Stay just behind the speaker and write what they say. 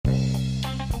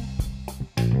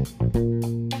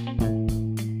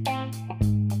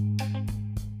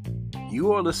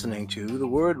You are listening to the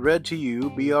Word Read to You,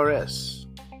 BRS.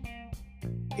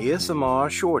 ASMR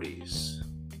Shorties.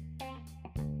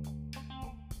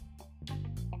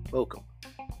 Welcome.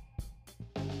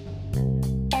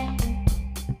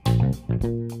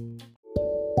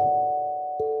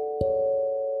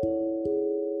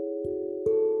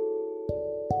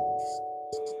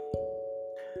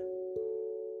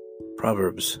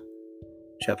 Proverbs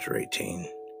chapter 18,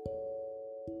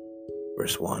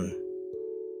 verse 1.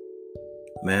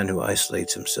 A man who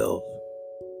isolates himself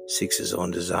seeks his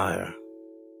own desire,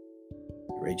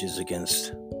 rages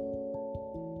against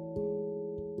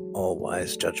all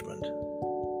wise judgment.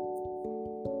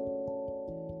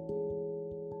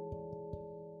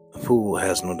 A fool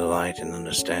has no delight in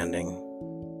understanding,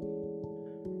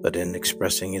 but in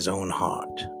expressing his own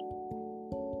heart.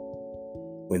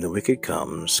 When the wicked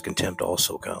comes, contempt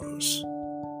also comes,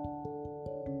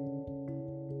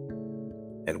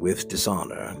 and with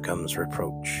dishonor comes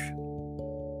reproach.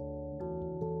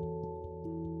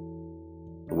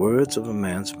 The words of a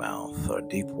man's mouth are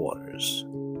deep waters.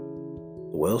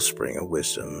 The wellspring of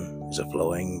wisdom is a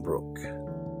flowing brook.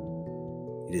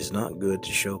 It is not good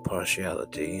to show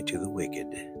partiality to the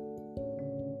wicked,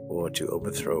 or to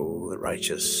overthrow the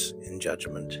righteous in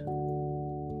judgment.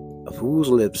 A fool's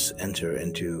lips enter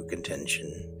into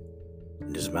contention,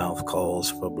 and his mouth calls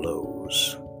for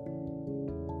blows.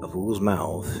 A fool's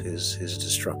mouth is his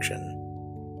destruction,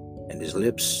 and his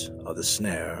lips are the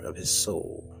snare of his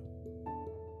soul.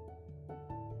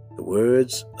 The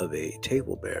words of a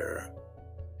table-bearer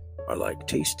are like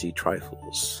tasty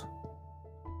trifles.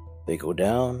 They go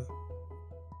down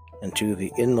into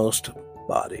the inmost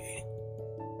body.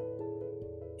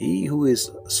 He who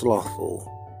is slothful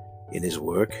in his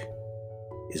work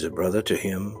is a brother to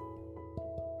him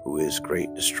who is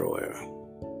great destroyer.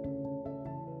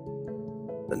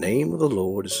 The name of the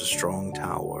Lord is a strong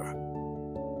tower.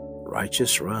 The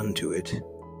righteous run to it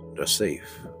and are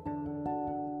safe.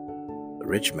 The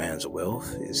rich man's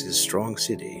wealth is his strong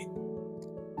city,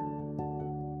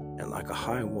 and like a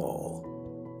high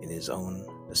wall in his own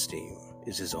esteem.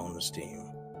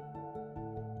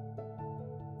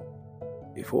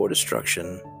 Before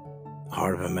destruction, the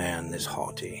heart of a man is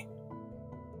haughty.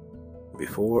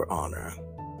 Before honor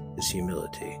is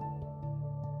humility.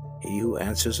 He who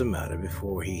answers a matter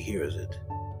before he hears it,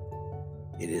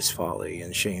 it is folly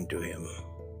and shame to him.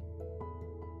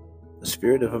 The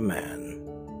spirit of a man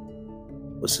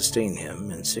will sustain him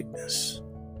in sickness,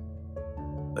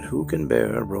 but who can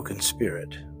bear a broken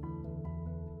spirit?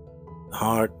 The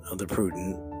heart of the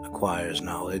prudent acquires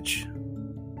knowledge.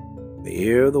 The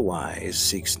ear of the wise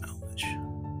seeks knowledge.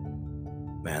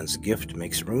 Man's gift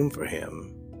makes room for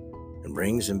him and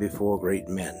brings him before great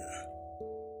men.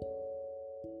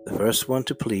 The first one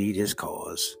to plead his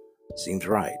cause seems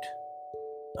right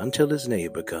until his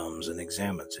neighbor comes and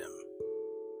examines him.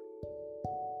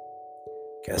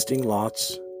 Casting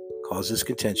lots causes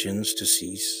contentions to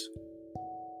cease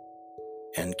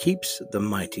and keeps the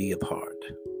mighty apart.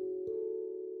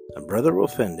 A brother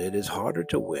offended is harder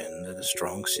to win than a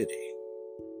strong city,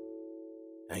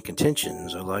 and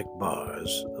contentions are like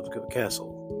bars of a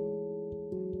castle.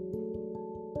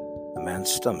 A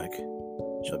man's stomach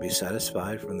shall be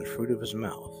satisfied from the fruit of his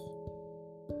mouth.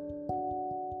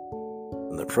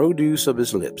 From the produce of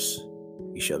his lips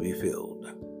he shall be filled.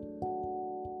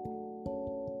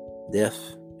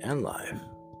 Death and life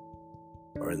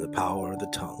are in the power of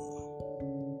the tongue.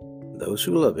 Those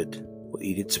who love it will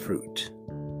eat its fruit.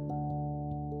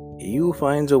 He who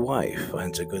finds a wife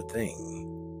finds a good thing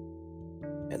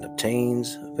and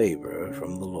obtains favor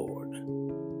from the Lord.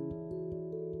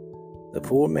 The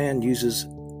poor man uses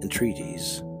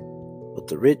entreaties, but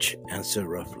the rich answer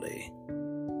roughly.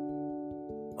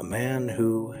 A man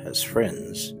who has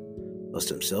friends must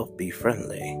himself be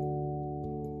friendly,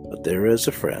 but there is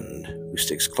a friend who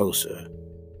sticks closer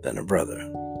than a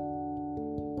brother.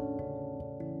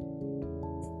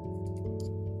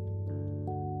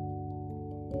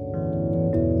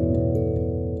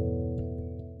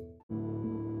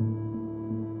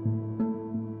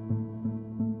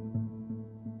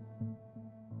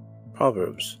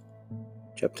 Proverbs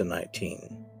chapter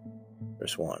 19,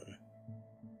 verse 1.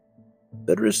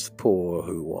 Better is the poor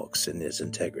who walks in his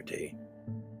integrity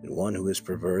than one who is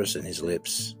perverse in his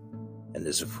lips and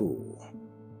is a fool.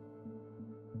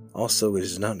 Also, it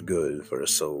is not good for a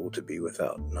soul to be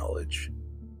without knowledge,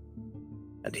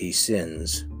 and he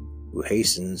sins who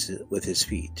hastens with his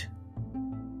feet.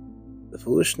 The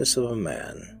foolishness of a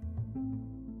man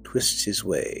twists his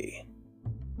way,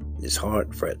 and his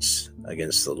heart frets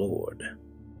against the Lord.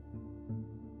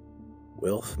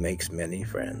 Wealth makes many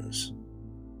friends,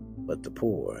 but the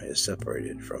poor is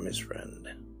separated from his friend.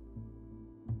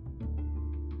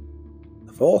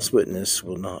 A false witness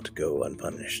will not go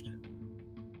unpunished,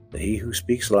 but he who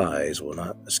speaks lies will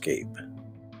not escape.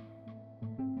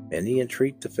 Many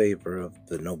entreat the favor of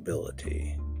the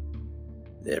nobility,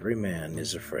 and every man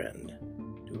is a friend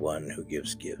to one who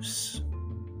gives gifts.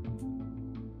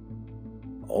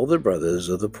 All the brothers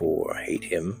of the poor hate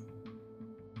him,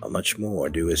 how much more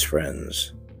do his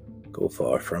friends go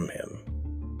far from him?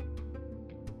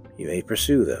 He may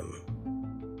pursue them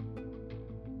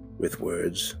with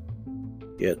words,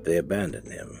 yet they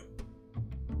abandon him.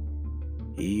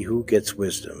 He who gets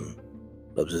wisdom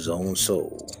loves his own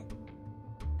soul.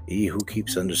 He who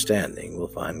keeps understanding will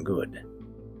find good.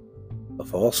 A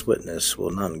false witness will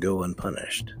not go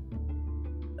unpunished,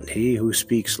 and he who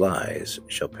speaks lies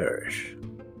shall perish.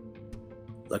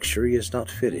 Luxury is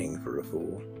not fitting for a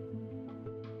fool,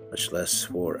 much less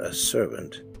for a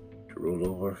servant to rule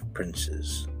over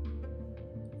princes.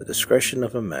 The discretion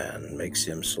of a man makes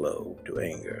him slow to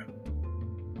anger.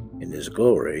 In his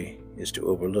glory is to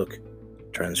overlook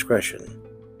transgression.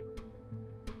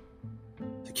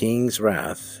 The king's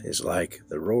wrath is like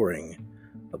the roaring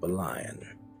of a lion,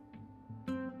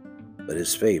 but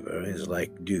his favor is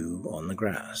like dew on the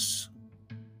grass.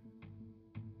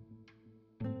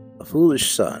 A foolish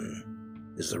son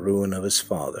is the ruin of his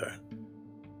father,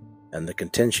 and the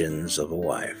contentions of a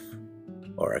wife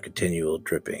are a continual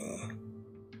dripping.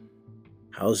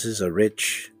 Houses and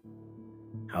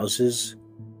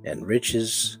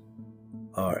riches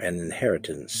are an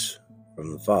inheritance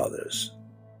from the fathers,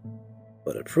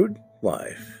 but a prudent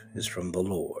wife is from the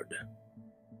Lord.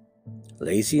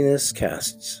 Laziness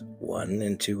casts one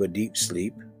into a deep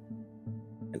sleep,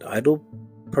 and idle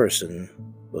person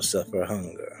will suffer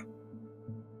hunger.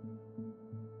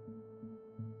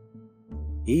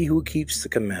 He who keeps the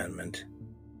commandment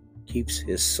keeps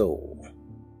his soul,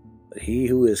 but he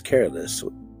who is careless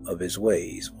of his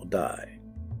ways will die.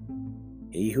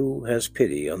 He who has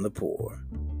pity on the poor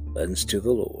lends to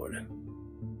the Lord,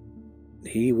 and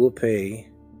he will pay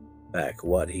back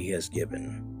what he has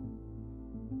given.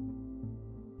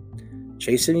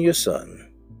 Chasten your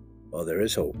son while there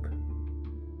is hope,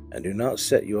 and do not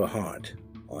set your heart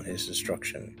on his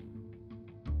destruction.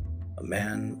 A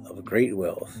man of great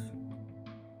wealth,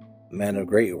 a man of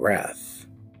great wrath,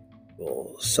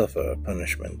 will suffer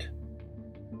punishment,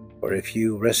 for if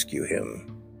you rescue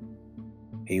him,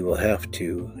 he will have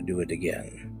to do it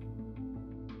again.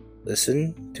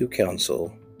 Listen to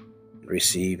counsel and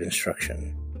receive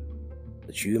instruction,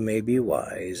 that you may be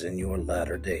wise in your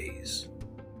latter days.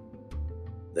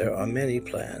 There are many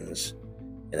plans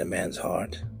in a man's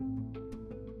heart.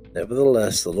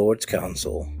 Nevertheless, the Lord's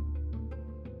counsel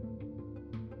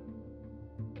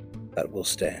that will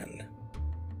stand.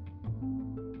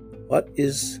 What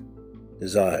is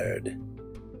desired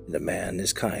in a man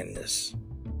is kindness,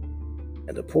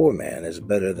 and a poor man is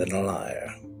better than a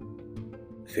liar.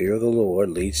 The fear of the Lord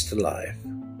leads to life,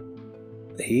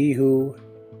 and he who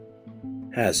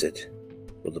has it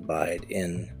will abide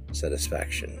in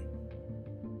satisfaction.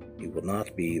 He will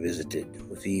not be visited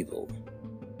with evil.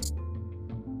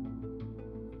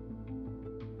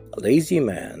 A lazy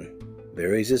man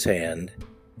buries his hand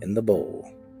in the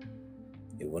bowl.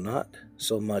 He will not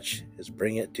so much as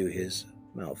bring it to his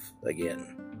mouth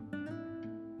again.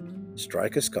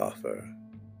 Strike a scoffer,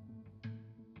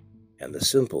 and the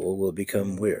simple will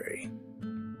become weary.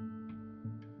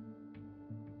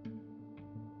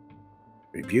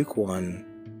 Rebuke one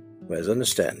who has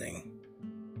understanding,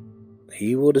 and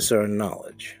he will discern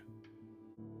knowledge.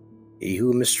 He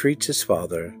who mistreats his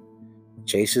father,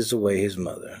 chases away his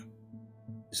mother,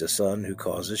 is a son who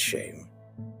causes shame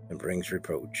and brings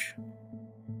reproach.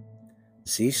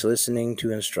 Cease listening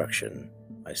to instruction,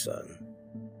 my son,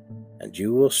 and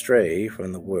you will stray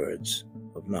from the words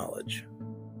of knowledge.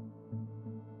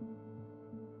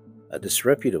 A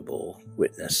disreputable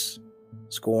witness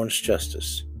scorns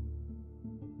justice,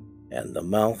 and the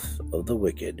mouth of the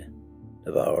wicked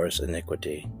devours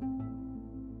iniquity.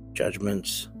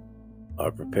 Judgments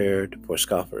are prepared for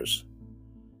scoffers,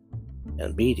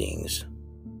 and beatings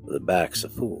for the backs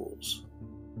of fools.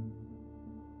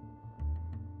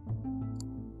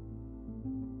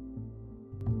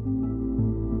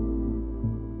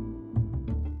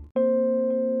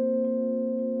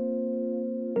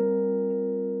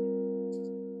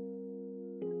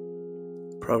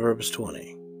 Proverbs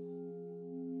 20,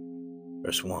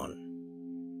 verse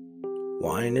 1.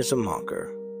 Wine is a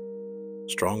mocker,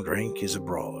 strong drink is a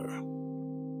brawler,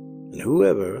 and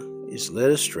whoever is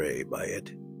led astray by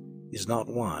it is not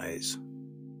wise.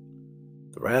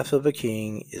 The wrath of a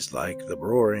king is like the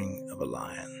roaring of a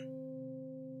lion.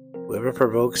 Whoever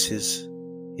provokes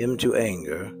him to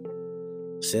anger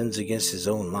sins against his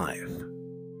own life.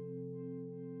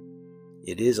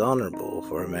 It is honorable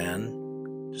for a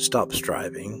man to stop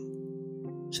striving,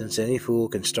 since any fool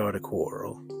can start a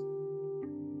quarrel.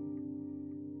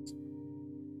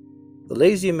 The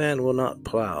lazy man will not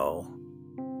plow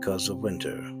because of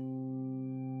winter.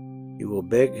 He will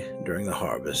beg during the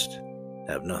harvest,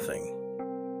 have nothing.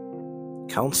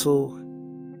 Counsel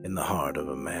in the heart of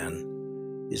a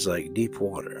man is like deep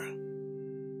water,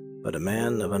 but a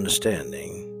man of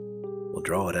understanding will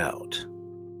draw it out.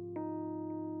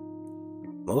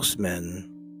 Most men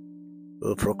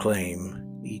will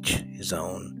proclaim each his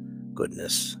own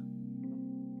goodness,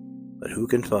 but who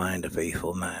can find a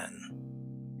faithful man?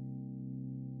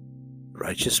 The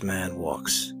righteous man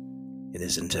walks in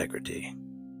his integrity.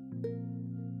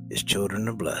 His children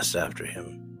are blessed after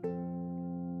him.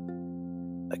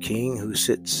 A king who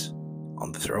sits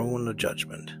on the throne of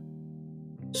judgment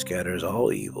scatters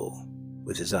all evil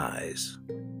with his eyes.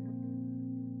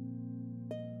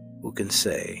 Who can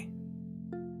say,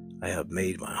 I have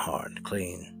made my heart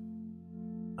clean,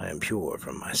 I am pure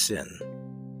from my sin?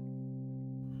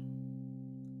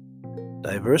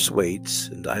 Diverse weights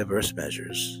and diverse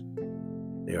measures,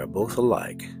 they are both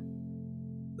alike,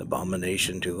 an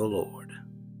abomination to the Lord.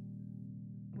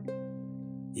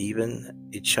 Even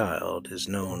a child is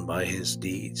known by his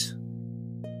deeds,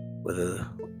 whether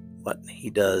what he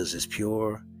does is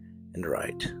pure and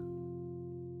right.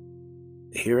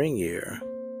 The hearing ear,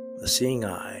 the seeing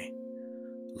eye,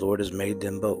 the Lord has made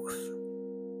them both.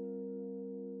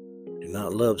 Do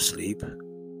not love sleep,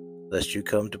 lest you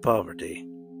come to poverty.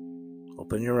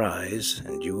 Open your eyes,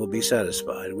 and you will be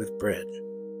satisfied with bread.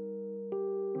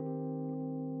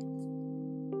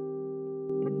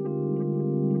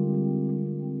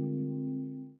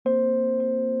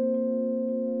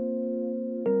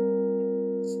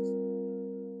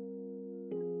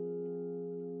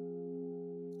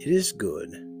 It is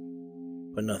good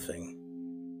for nothing,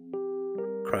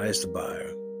 cries the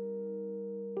buyer.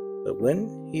 But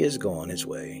when he has gone his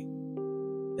way,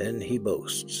 then he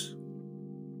boasts.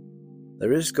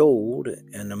 There is gold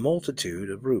and a multitude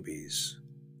of rubies,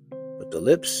 but the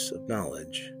lips of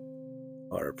knowledge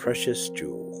are a precious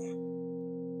jewel.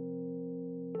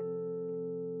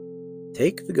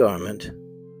 Take the garment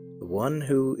of one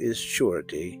who is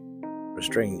surety for a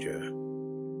stranger,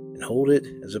 and hold it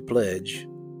as a pledge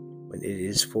when it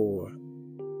is for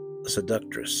a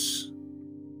seductress.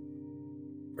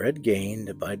 Bread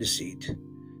gained by deceit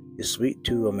is sweet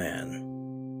to a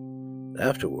man, but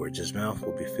afterwards his mouth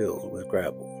will be filled with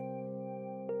gravel.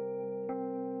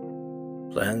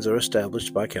 Plans are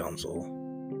established by counsel,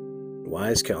 and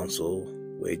wise counsel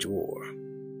wage war.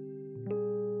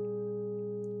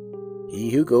 He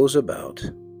who goes about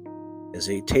as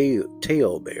a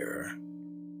talebearer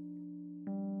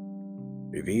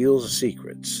reveals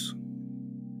secrets.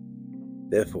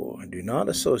 Therefore, do not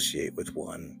associate with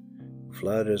one who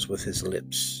flatters with his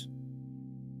lips.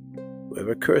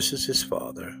 Whoever curses his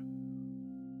father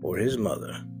or his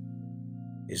mother,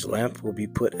 his lamp will be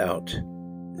put out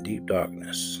in deep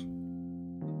darkness.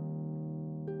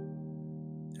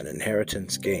 An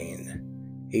inheritance gained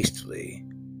hastily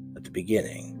at the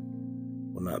beginning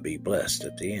will not be blessed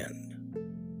at the end.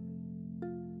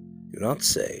 Do not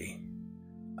say,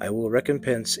 I will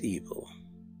recompense evil.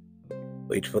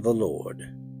 Wait for the Lord,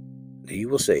 and he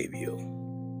will save you.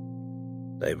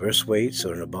 Diverse weights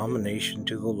are an abomination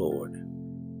to the Lord,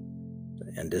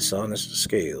 and dishonest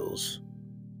scales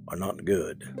are not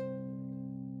good.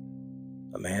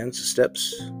 A man's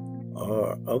steps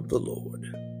are of the Lord.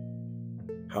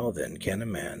 How then can a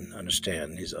man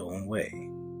understand his own way?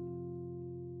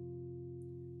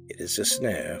 It is a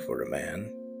snare for a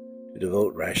man to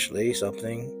devote rashly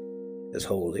something as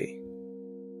holy,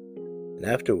 and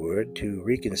afterward to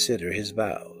reconsider his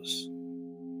vows.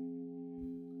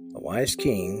 A wise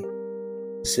king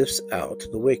sifts out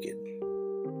the wicked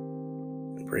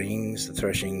and brings the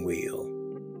threshing wheel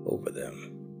over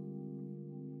them.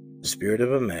 The spirit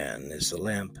of a man is the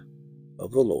lamp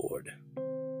of the Lord,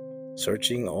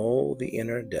 searching all the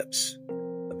inner depths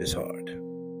of his heart.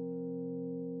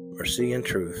 Mercy and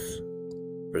truth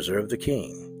preserve the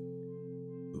king.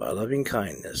 By loving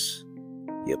kindness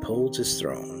he upholds his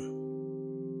throne.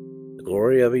 The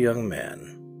glory of a young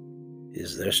man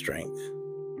is their strength.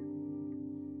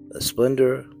 The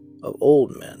splendor of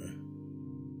old men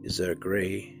is their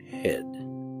gray head.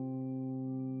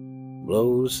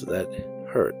 Blows that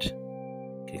hurt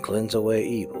can cleanse away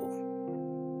evil,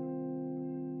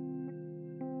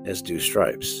 as do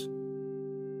stripes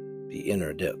the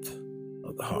inner depth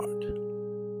of the heart.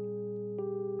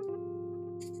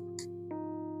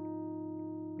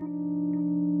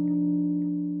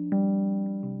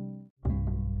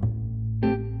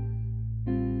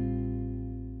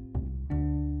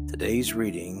 Today's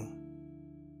reading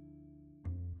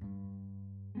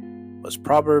was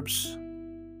Proverbs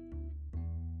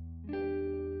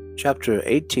chapter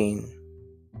 18,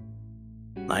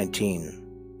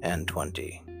 19, and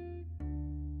 20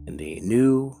 in the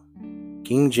New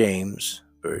King James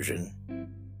Version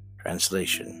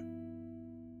translation.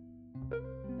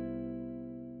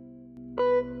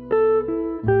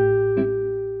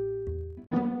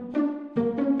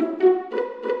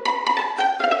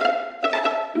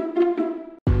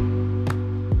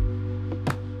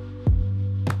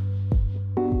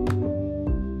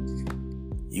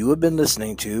 You have been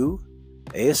listening to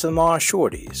ASMR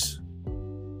Shorties,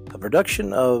 a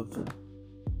production of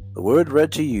The Word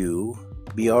Read to You,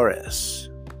 BRS.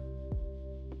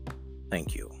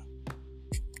 Thank you.